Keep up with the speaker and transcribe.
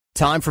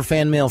Time for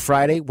Fan Mail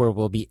Friday, where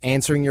we'll be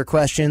answering your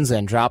questions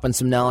and dropping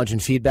some knowledge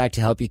and feedback to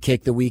help you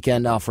kick the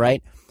weekend off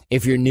right.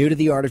 If you're new to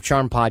the Art of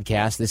Charm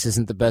podcast, this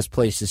isn't the best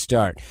place to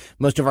start.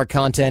 Most of our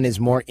content is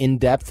more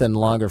in-depth and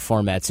longer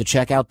format, so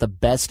check out the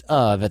best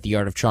of at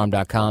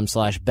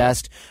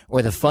theartofcharm.com/best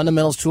or the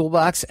fundamentals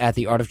toolbox at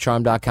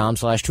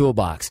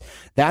theartofcharm.com/toolbox.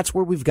 That's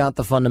where we've got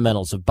the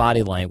fundamentals of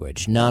body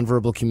language,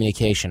 nonverbal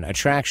communication,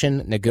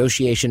 attraction,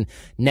 negotiation,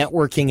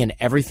 networking, and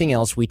everything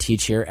else we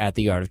teach here at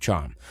The Art of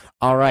Charm.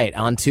 All right,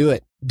 on to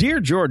it. Dear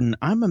Jordan,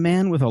 I'm a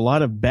man with a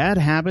lot of bad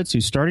habits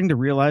who's starting to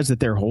realize that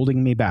they're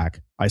holding me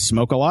back. I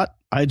smoke a lot,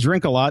 I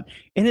drink a lot,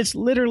 and it's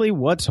literally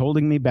what's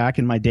holding me back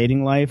in my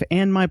dating life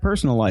and my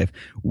personal life.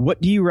 What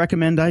do you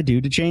recommend I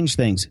do to change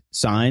things?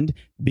 Signed,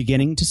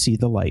 Beginning to See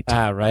the Light.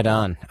 Right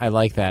on. I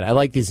like that. I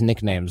like these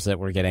nicknames that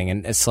we're getting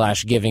and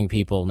 / giving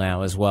people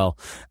now as well.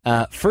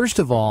 First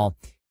of all,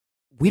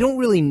 we don't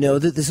really know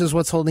that this is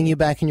what's holding you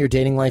back in your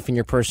dating life and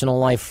your personal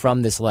life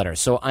from this letter.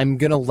 So I'm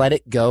going to let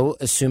it go,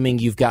 assuming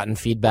you've gotten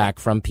feedback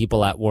from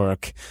people at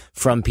work,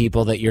 from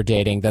people that you're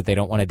dating, that they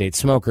don't want to date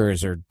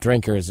smokers or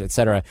drinkers,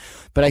 etc.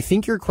 But I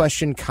think your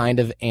question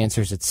kind of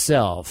answers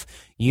itself.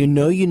 You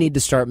know you need to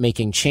start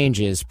making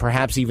changes,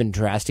 perhaps even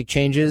drastic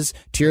changes,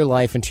 to your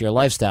life and to your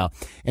lifestyle.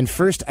 And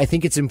first, I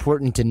think it's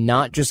important to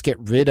not just get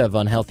rid of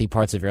unhealthy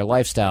parts of your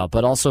lifestyle,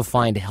 but also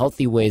find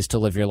healthy ways to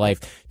live your life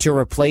to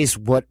replace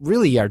what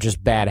really are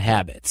just bad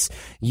habits.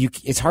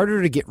 It's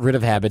harder to get rid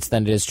of habits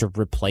than it is to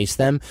replace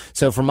them.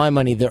 So for my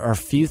money, there are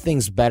few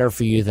things better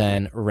for you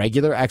than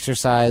regular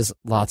exercise,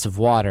 lots of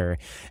water.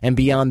 And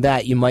beyond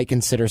that, you might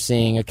consider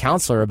seeing a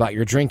counselor about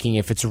your drinking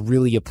if it's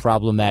really a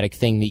problematic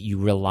thing that you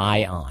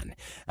rely on.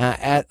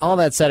 At all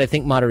that said, I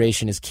think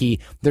moderation is key.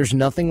 There's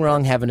nothing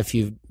wrong having a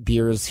few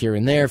beers here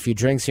and there, a few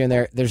drinks here and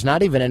there. There's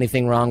not even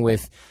anything wrong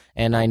with,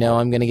 and I know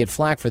I'm going to get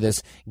flack for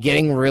this,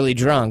 getting really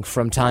drunk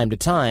from time to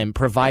time,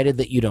 provided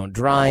that you don't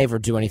drive or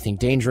do anything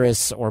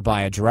dangerous or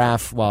buy a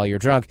giraffe while you're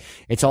drunk.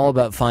 It's all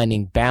about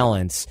finding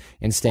balance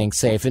and staying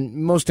safe. And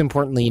most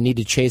importantly, you need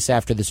to chase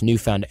after this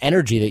newfound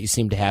energy that you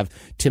seem to have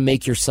to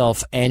make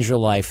yourself and your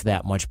life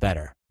that much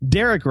better.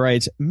 Derek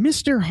writes,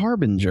 Mr.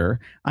 Harbinger,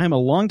 I am a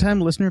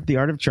longtime listener of The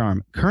Art of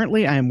Charm.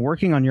 Currently, I am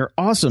working on your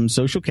awesome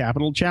social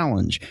capital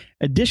challenge.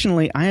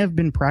 Additionally, I have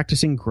been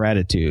practicing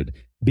gratitude,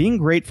 being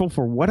grateful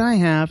for what I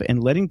have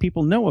and letting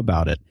people know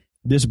about it.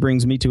 This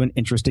brings me to an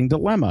interesting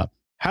dilemma.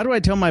 How do I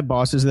tell my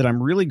bosses that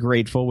I'm really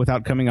grateful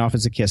without coming off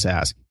as a kiss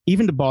ass,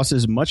 even to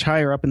bosses much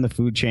higher up in the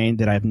food chain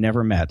that I've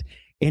never met?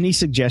 Any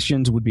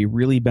suggestions would be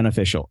really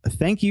beneficial.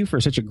 Thank you for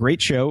such a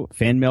great show.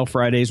 Fan Mail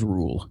Fridays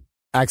rule.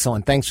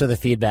 Excellent. Thanks for the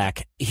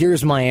feedback.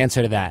 Here's my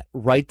answer to that.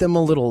 Write them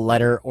a little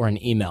letter or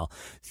an email.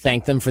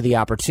 Thank them for the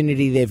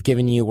opportunity they've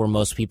given you where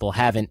most people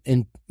haven't.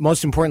 And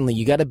most importantly,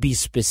 you got to be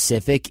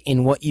specific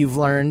in what you've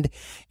learned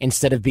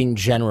instead of being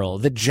general.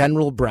 The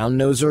general brown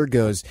noser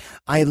goes,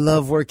 I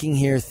love working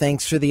here.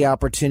 Thanks for the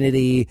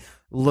opportunity.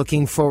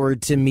 Looking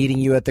forward to meeting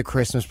you at the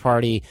Christmas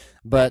party.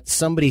 But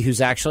somebody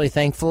who's actually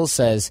thankful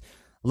says,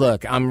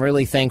 look, I'm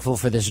really thankful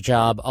for this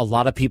job. A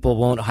lot of people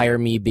won't hire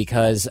me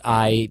because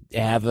I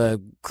have a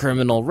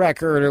criminal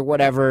record or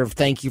whatever.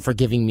 Thank you for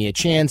giving me a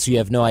chance. You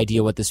have no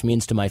idea what this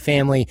means to my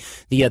family.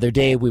 The other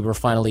day, we were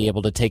finally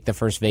able to take the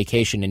first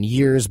vacation in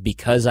years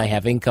because I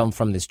have income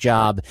from this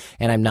job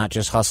and I'm not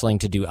just hustling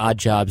to do odd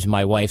jobs.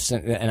 My wife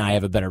and I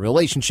have a better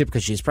relationship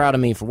because she's proud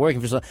of me for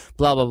working for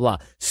blah, blah, blah.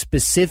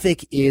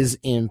 Specific is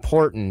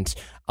important.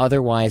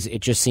 Otherwise, it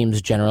just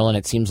seems general, and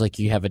it seems like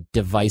you have a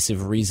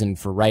divisive reason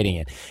for writing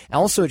it.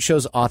 Also, it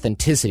shows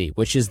authenticity,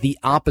 which is the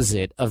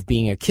opposite of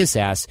being a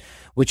kiss-ass,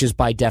 which is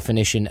by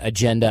definition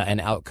agenda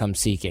and outcome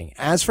seeking.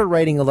 As for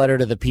writing a letter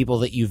to the people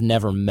that you've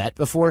never met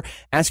before,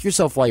 ask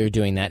yourself why you're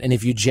doing that. And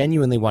if you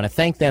genuinely want to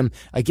thank them,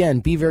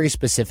 again, be very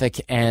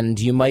specific, and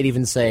you might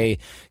even say,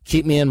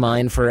 keep me in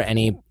mind for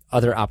any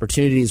other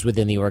opportunities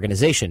within the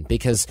organization.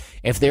 Because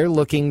if they're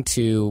looking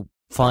to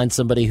find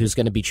somebody who's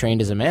going to be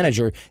trained as a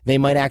manager, they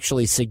might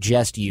actually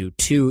suggest you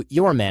to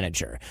your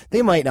manager.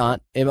 They might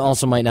not. It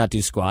also might not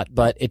do squat,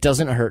 but it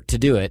doesn't hurt to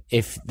do it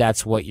if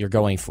that's what you're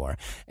going for.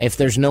 If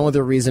there's no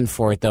other reason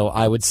for it, though,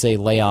 I would say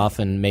lay off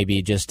and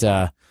maybe just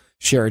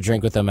share a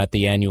drink with them at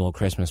the annual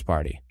Christmas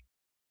party.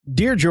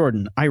 Dear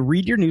Jordan, I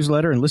read your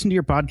newsletter and listen to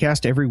your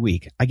podcast every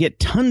week. I get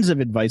tons of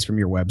advice from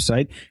your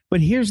website, but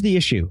here's the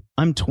issue.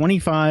 I'm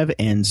 25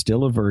 and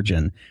still a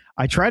virgin.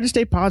 I try to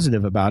stay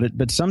positive about it,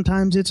 but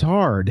sometimes it's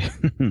hard.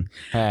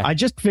 I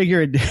just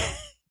figure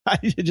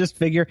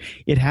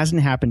it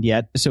hasn't happened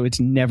yet, so it's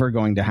never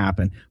going to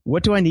happen.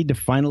 What do I need to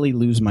finally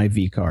lose my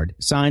V card?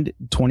 Signed,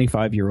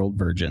 25-year-old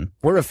virgin.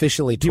 We're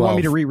officially 12. Do you want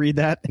me to reread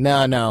that?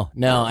 No.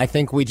 I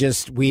think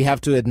we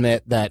have to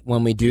admit that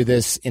when we do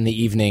this in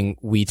the evening,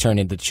 we turn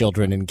into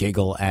children and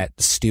giggle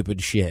at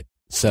stupid shit.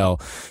 So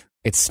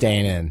it's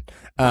staying in.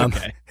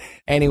 Okay.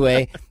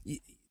 Anyway,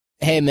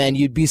 hey man,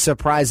 you'd be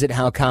surprised at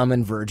how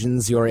common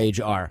virgins your age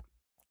are.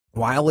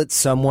 while it's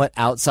somewhat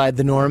outside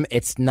the norm,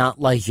 it's not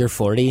like you're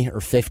 40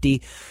 or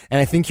 50, and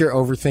I think you're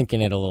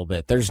overthinking it a little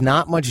bit. There's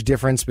not much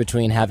difference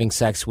between having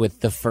sex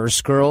with the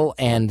first girl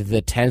and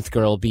the 10th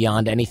girl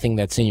beyond anything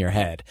that's in your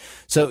head.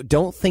 So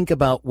don't think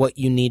about what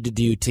you need to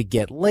do to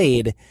get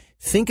laid.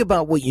 Think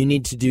about what you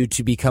need to do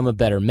to become a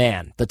better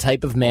man, the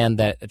type of man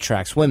that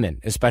attracts women,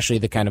 especially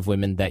the kind of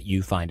women that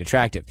you find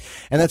attractive.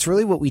 And that's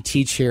really what we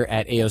teach here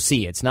at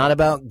AOC. It's not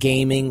about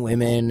gaming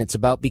women. It's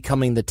about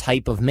becoming the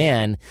type of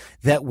man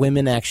that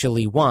women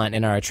actually want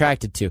and are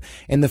attracted to.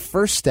 And the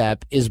first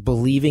step is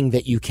believing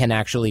that you can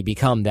actually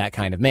become that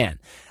kind of man.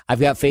 I've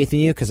got faith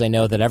in you because I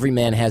know that every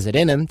man has it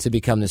in him to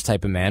become this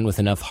type of man with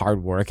enough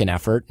hard work and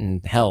effort.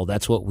 And hell,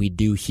 that's what we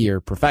do here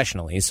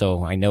professionally.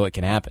 So I know it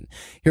can happen.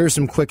 Here are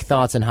some quick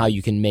thoughts on how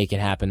you can make it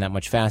happen that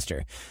much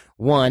faster.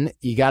 One,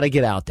 you got to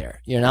get out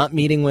there. You're not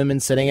meeting women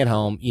sitting at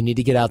home. You need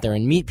to get out there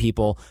and meet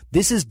people.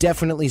 This is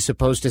definitely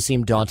supposed to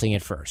seem daunting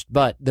at first,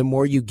 but the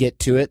more you get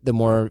to it, the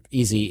more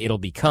easy it'll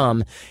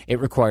become.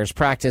 It requires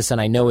practice, and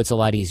I know it's a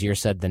lot easier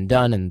said than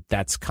done, and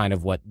that's kind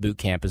of what boot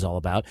camp is all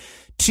about.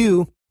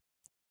 Two,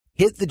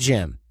 hit the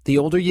gym. The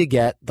older you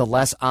get, the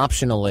less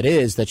optional it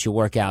is that you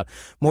work out.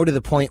 More to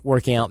the point,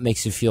 working out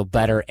makes you feel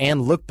better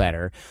and look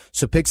better.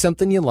 So pick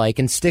something you like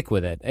and stick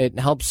with it. It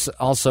helps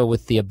also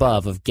with the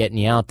above of getting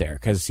you out there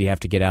because you have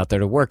to get out there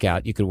to work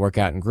out. You could work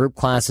out in group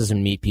classes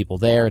and meet people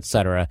there,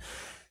 etc.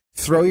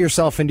 Throw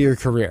yourself into your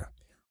career.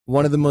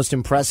 One of the most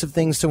impressive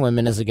things to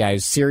women is a guy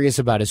who's serious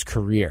about his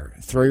career.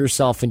 Throw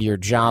yourself into your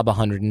job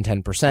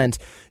 110%,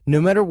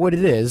 no matter what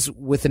it is,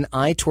 with an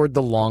eye toward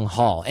the long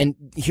haul. And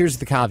here's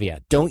the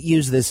caveat. Don't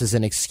use this as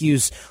an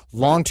excuse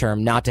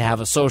long-term not to have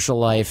a social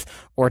life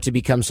or to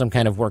become some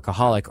kind of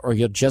workaholic, or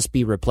you'll just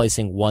be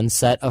replacing one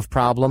set of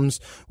problems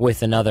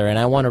with another. And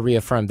I want to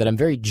reaffirm that I'm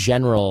very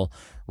general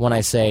when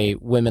I say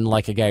women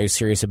like a guy who's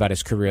serious about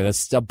his career.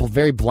 That's a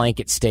very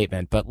blanket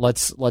statement, but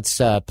let's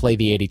play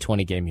the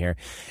 80-20 game here.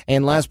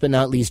 And last but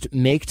not least,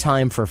 make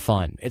time for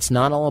fun. It's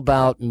not all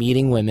about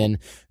meeting women.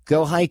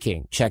 Go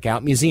hiking, check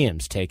out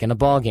museums, take in a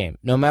ball game.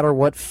 No matter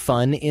what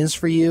fun is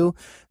for you,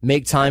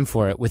 make time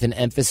for it with an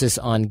emphasis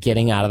on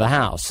getting out of the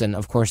house. And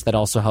of course, that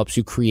also helps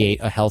you create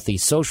a healthy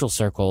social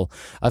circle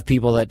of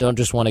people that don't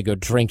just want to go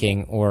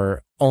drinking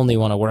or only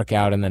want to work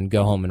out and then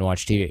go home and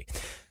watch TV.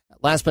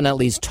 Last but not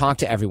least, talk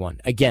to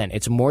everyone. Again,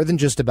 it's more than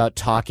just about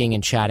talking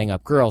and chatting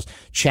up girls.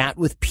 Chat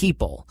with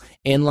people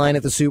in line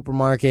at the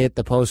supermarket,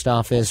 the post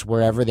office,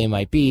 wherever they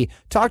might be.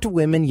 Talk to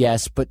women,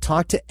 yes, but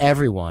talk to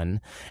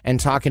everyone. And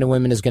talking to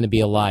women is going to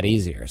be a lot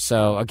easier.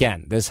 So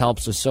again, this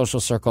helps with social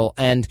circle.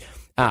 And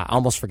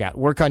almost forgot,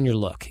 work on your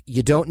look.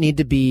 You don't need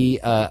to be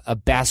a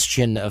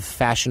bastion of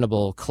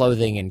fashionable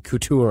clothing and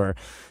couture,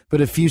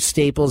 but a few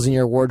staples in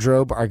your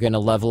wardrobe are going to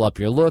level up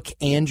your look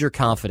and your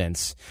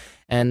confidence.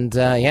 And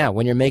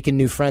when you're making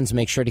new friends,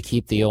 make sure to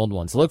keep the old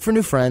ones. Look for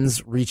new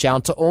friends, reach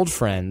out to old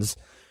friends.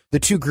 The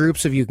two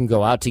groups of you can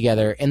go out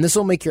together, and this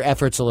will make your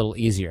efforts a little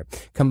easier.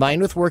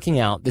 Combined with working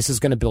out, this is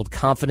going to build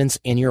confidence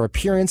in your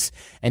appearance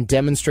and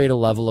demonstrate a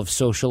level of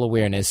social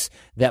awareness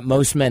that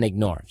most men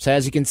ignore. So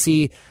as you can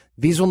see,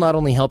 these will not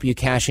only help you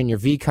cash in your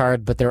V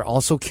card, but they're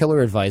also killer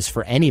advice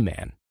for any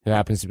man who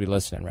happens to be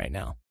listening right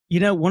now.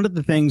 You know, one of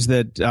the things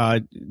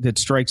that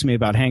strikes me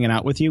about hanging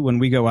out with you when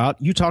we go out,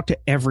 you talk to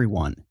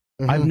everyone.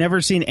 Mm-hmm. I've never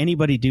seen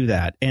anybody do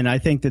that. And I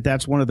think that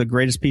that's one of the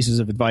greatest pieces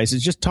of advice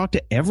is just talk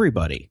to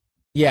everybody.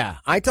 Yeah,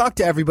 I talk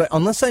to everybody.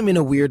 Unless I'm in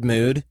a weird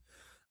mood,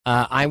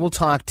 I will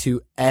talk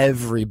to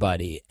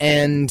everybody.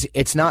 And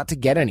it's not to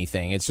get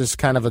anything. It's just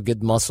kind of a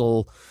good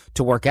muscle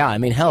to work out. I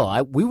mean,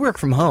 hell, we work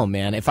from home,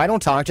 man. If I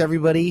don't talk to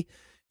everybody,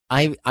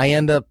 I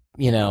end up,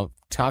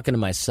 talking to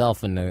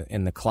myself in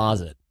the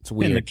closet. It's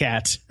weird. And the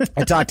cats.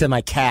 I talk to my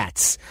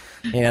cats.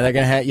 They're going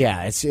to have,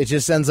 it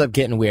just ends up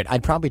getting weird.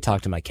 I'd probably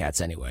talk to my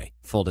cats anyway.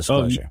 Full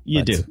disclosure. Oh,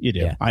 you do.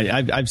 Yeah.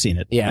 I've seen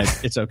it. Yeah.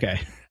 It's okay.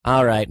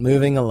 All right.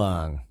 Moving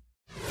along.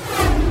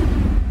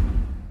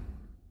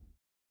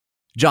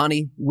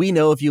 Johnny, we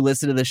know if you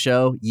listen to the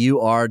show, you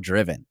are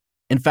driven.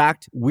 In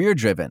fact, we're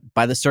driven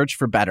by the search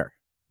for better.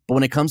 But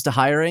when it comes to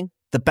hiring,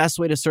 the best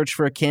way to search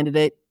for a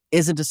candidate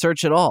isn't to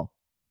search at all.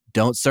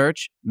 Don't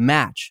search,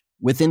 match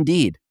with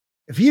Indeed.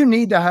 If you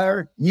need to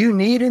hire, you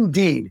need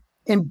Indeed.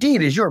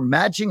 Indeed is your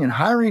matching and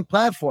hiring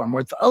platform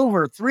with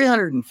over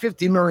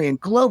 350 million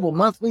global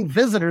monthly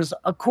visitors,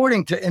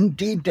 according to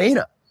Indeed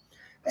data,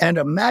 and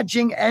a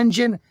matching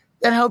engine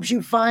that helps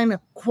you find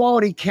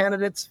quality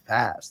candidates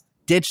fast.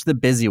 Ditch the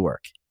busy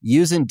work.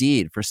 Use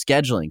Indeed for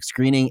scheduling,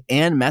 screening,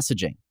 and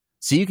messaging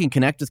so you can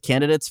connect with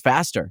candidates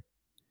faster.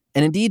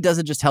 And Indeed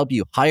doesn't just help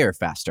you hire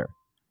faster.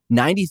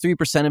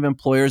 93% of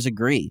employers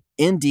agree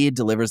Indeed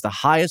delivers the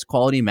highest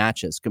quality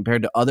matches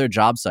compared to other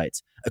job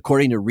sites,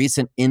 according to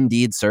recent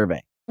Indeed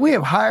survey. We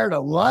have hired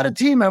a lot of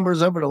team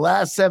members over the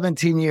last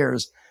 17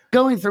 years.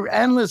 Going through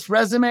endless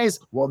resumes,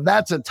 well,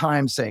 that's a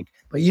time sink.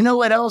 But you know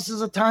what else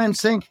is a time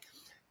sink?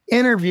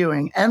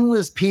 Interviewing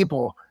endless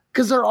people,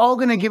 because they're all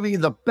going to give you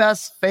the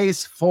best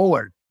face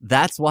forward.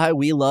 That's why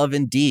we love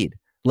Indeed,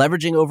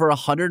 leveraging over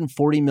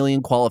 140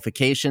 million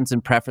qualifications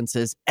and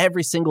preferences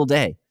every single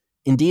day.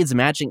 Indeed's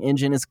matching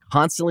engine is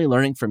constantly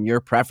learning from your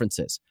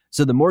preferences.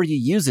 So the more you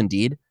use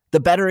Indeed, the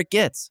better it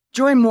gets.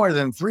 Join more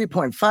than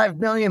 3.5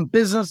 million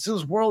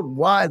businesses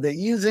worldwide that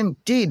use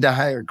Indeed to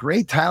hire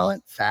great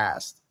talent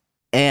fast.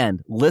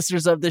 And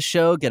listeners of this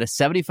show get a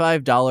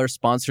 $75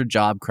 sponsored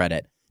job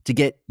credit to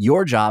get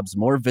your jobs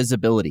more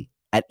visibility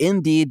at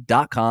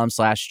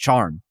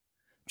Indeed.com/charm.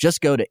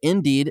 Just go to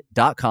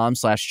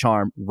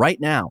Indeed.com/charm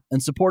right now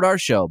and support our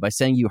show by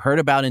saying you heard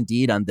about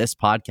Indeed on this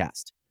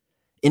podcast.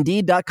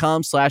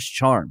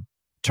 Indeed.com/charm.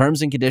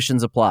 Terms and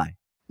conditions apply.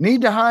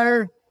 Need to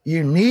hire?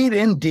 You need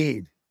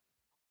Indeed.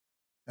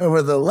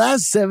 Over the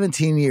last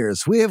 17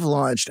 years, we have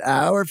launched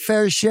our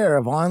fair share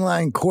of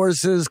online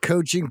courses,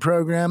 coaching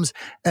programs,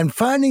 and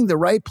finding the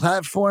right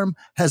platform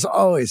has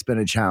always been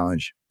a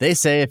challenge. They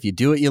say if you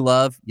do what you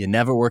love, you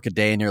never work a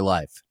day in your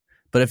life.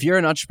 But if you're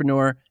an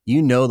entrepreneur,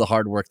 you know the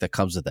hard work that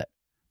comes with it.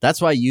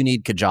 That's why you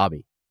need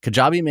Kajabi.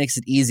 Kajabi makes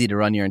it easy to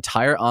run your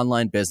entire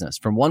online business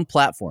from one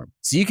platform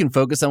so you can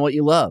focus on what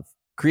you love,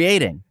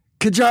 creating.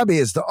 Kajabi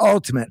is the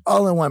ultimate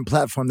all-in-one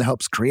platform that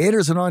helps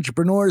creators and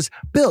entrepreneurs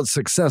build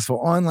successful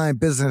online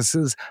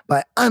businesses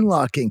by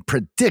unlocking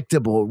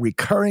predictable,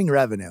 recurring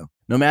revenue.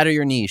 No matter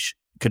your niche,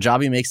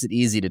 Kajabi makes it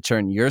easy to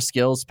turn your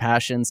skills,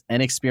 passions,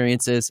 and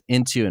experiences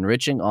into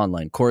enriching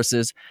online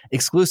courses,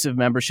 exclusive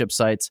membership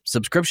sites,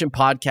 subscription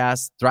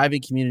podcasts,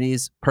 thriving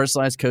communities,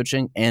 personalized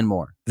coaching, and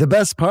more. The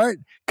best part?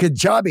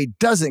 Kajabi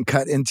doesn't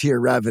cut into your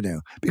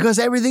revenue because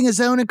everything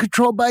is owned and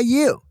controlled by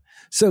you.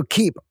 So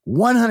keep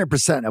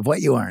 100% of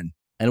what you earn.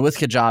 And with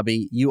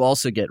Kajabi, you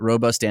also get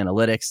robust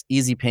analytics,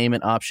 easy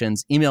payment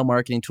options, email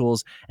marketing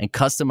tools, and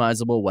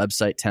customizable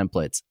website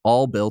templates,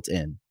 all built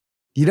in.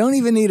 You don't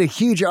even need a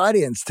huge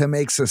audience to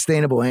make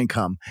sustainable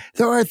income.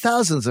 There are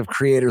thousands of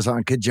creators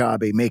on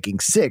Kajabi making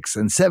 6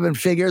 and 7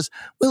 figures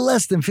with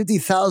less than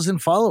 50,000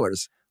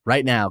 followers.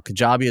 Right now,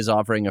 Kajabi is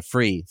offering a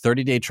free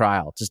 30-day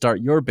trial to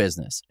start your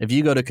business if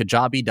you go to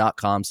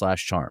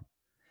kajabi.com/charm.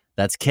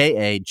 That's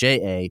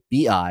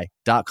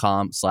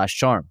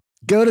KAJABI.com/charm.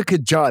 Go to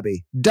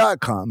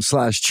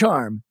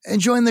kajabi.com/charm and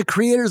join the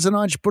creators and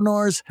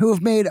entrepreneurs who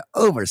have made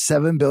over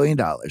 $7 billion.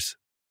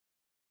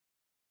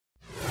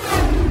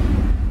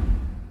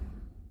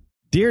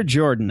 Dear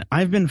Jordan,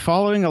 I've been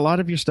following a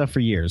lot of your stuff for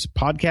years.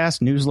 Podcasts,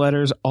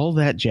 newsletters, all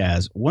that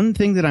jazz. One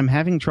thing that I'm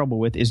having trouble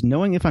with is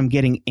knowing if I'm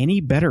getting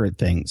any better at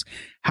things.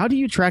 How do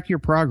you track your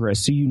progress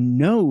so you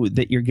know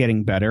that you're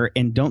getting better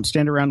and don't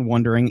stand around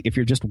wondering if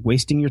you're just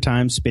wasting your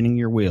time spinning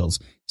your wheels?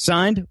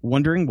 Signed,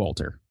 Wondering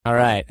Walter. All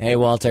right. Hey,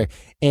 Walter.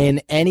 In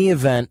any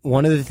event,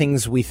 one of the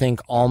things we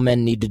think all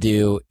men need to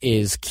do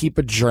is keep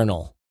a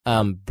journal.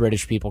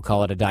 British people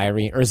call it a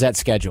diary, or is that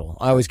schedule?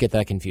 I always get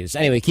that confused.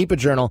 Anyway, keep a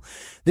journal.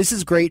 This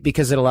is great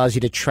because it allows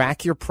you to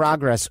track your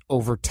progress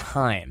over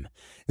time.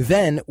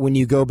 Then when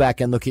you go back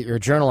and look at your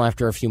journal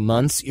after a few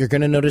months, you're going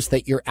to notice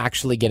that you're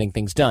actually getting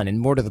things done. And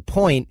more to the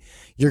point,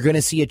 you're going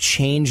to see a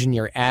change in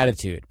your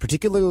attitude,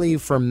 particularly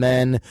for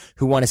men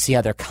who want to see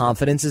how their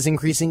confidence is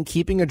increasing.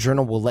 Keeping a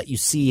journal will let you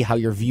see how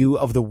your view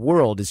of the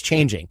world is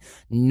changing.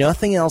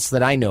 Nothing else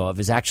that I know of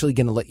is actually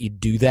going to let you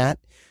do that.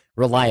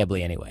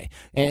 Reliably, anyway.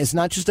 And it's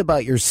not just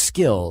about your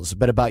skills,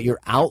 but about your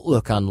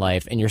outlook on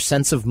life and your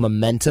sense of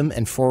momentum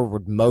and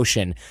forward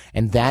motion.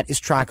 And that is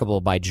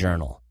trackable by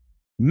journal.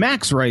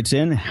 Max writes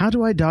in, how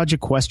do I dodge a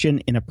question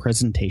in a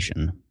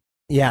presentation?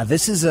 Yeah,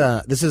 this is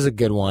a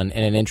good one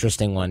and an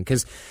interesting one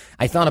because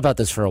I thought about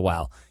this for a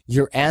while.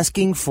 You're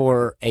asking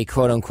for a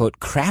quote-unquote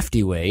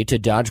crafty way to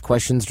dodge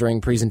questions during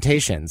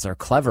presentations, or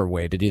clever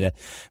way to do that,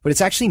 but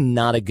it's actually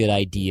not a good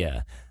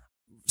idea.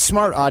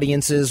 Smart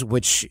audiences,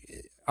 which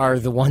are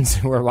the ones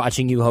who are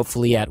watching you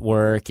hopefully at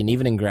work and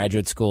even in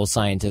graduate school,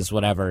 scientists,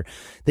 whatever,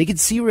 they could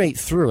see right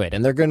through it,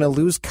 and they're going to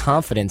lose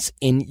confidence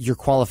in your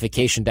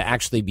qualification to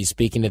actually be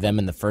speaking to them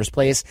in the first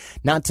place.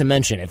 Not to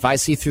mention, if I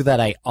see through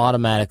that, I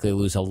automatically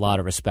lose a lot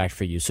of respect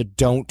for you, so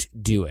don't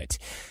do it.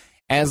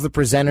 As the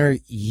presenter,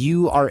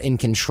 you are in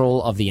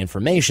control of the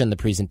information, the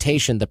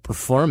presentation, the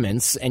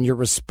performance, and you're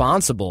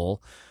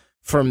responsible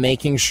for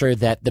making sure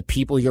that the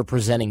people you're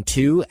presenting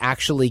to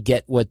actually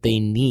get what they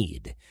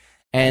need.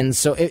 And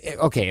so,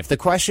 okay, if the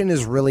question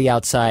is really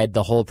outside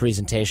the whole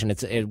presentation,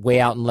 it's way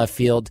out in left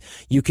field,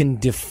 you can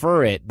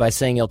defer it by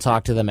saying you'll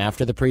talk to them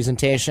after the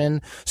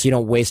presentation so you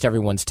don't waste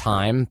everyone's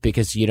time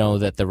because you know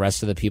that the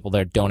rest of the people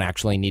there don't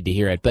actually need to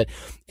hear it. But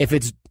if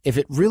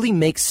it really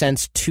makes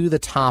sense to the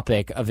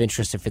topic of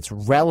interest, if it's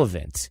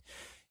relevant,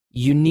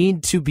 you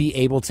need to be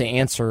able to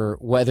answer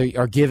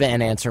give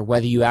an answer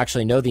whether you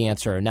actually know the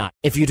answer or not.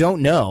 If you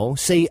don't know,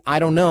 say, I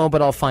don't know,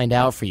 but I'll find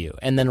out for you.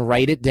 And then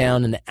write it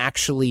down and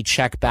actually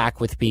check back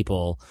with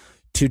people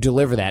to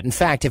deliver that. In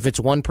fact, if it's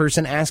one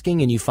person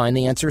asking and you find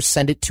the answer,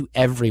 send it to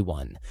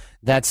everyone.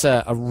 That's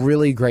a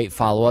really great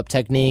follow-up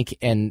technique.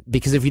 And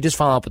because if you just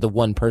follow up with the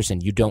one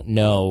person, you don't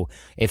know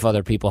if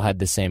other people had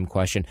the same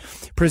question.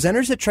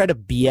 Presenters that try to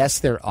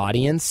BS their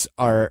audience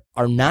are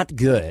not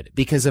good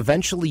because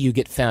eventually you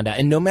get found out.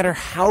 And no matter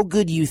how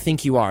good you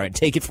think you are, and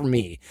take it from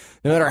me,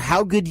 no matter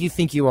how good you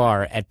think you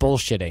are at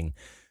bullshitting,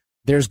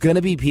 There's going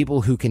to be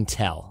people who can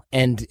tell,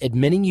 and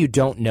admitting you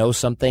don't know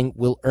something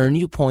will earn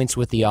you points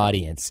with the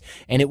audience,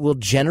 and it will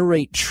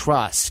generate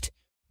trust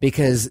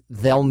because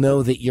they'll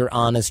know that you're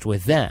honest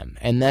with them.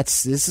 And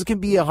this can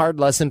be a hard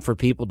lesson for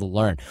people to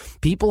learn.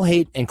 People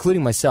hate,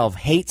 including myself,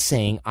 hate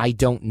saying, I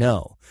don't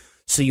know.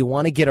 So you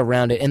want to get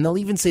around it. And they'll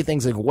even say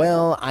things like,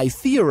 well, I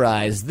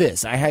theorize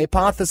this. I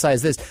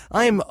hypothesize this.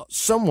 I'm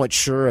somewhat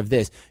sure of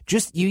this.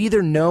 Just, you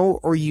either know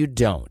or you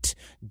don't.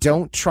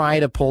 Don't try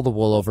to pull the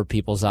wool over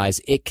people's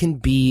eyes. It can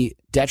be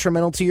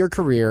detrimental to your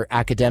career,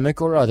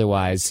 academic or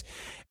otherwise.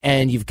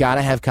 And you've got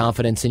to have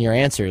confidence in your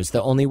answers.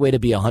 The only way to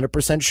be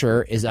 100%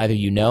 sure is either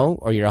you know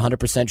or you're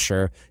 100%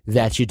 sure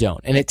that you don't.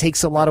 And it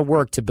takes a lot of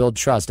work to build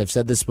trust. I've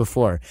said this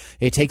before.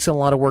 It takes a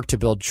lot of work to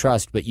build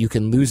trust, but you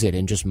can lose it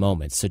in just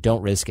moments. So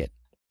don't risk it.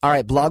 All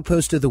right, blog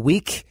post of the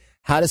week,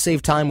 how to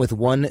save time with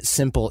one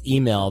simple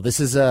email. This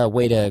is a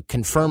way to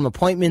confirm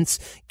appointments,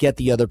 get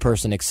the other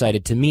person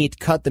excited to meet,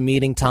 cut the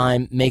meeting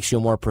time, makes you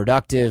more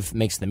productive,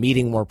 makes the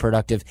meeting more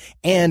productive,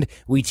 and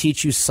we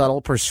teach you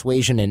subtle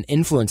persuasion and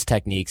influence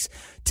techniques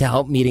to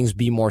help meetings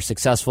be more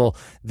successful.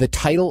 The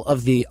title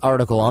of the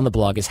article on the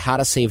blog is How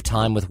to Save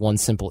Time with One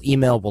Simple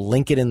Email. We'll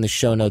link it in the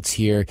show notes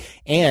here.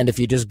 And if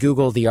you just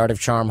Google The Art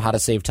of Charm, How to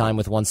Save Time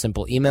with One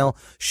Simple Email,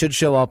 should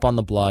show up on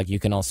the blog. You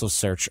can also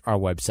search our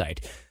website.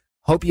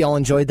 Hope you all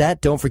enjoyed that.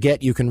 Don't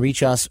forget, you can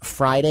reach us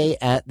Friday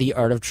at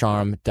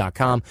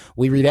theartofcharm.com.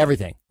 We read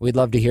everything. We'd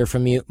love to hear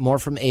from you. More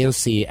from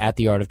AOC at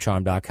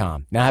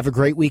theartofcharm.com. Now have a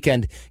great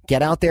weekend.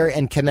 Get out there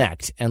and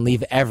connect and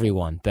leave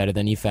everyone better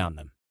than you found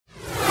them.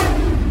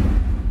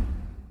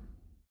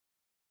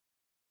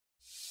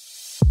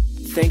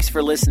 Thanks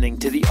for listening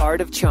to The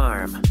Art of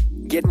Charm.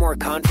 Get more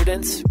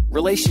confidence,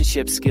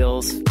 relationship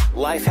skills,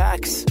 life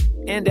hacks,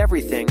 and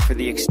everything for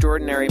the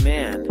extraordinary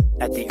man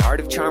at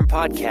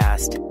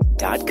theartofcharmpodcast.com.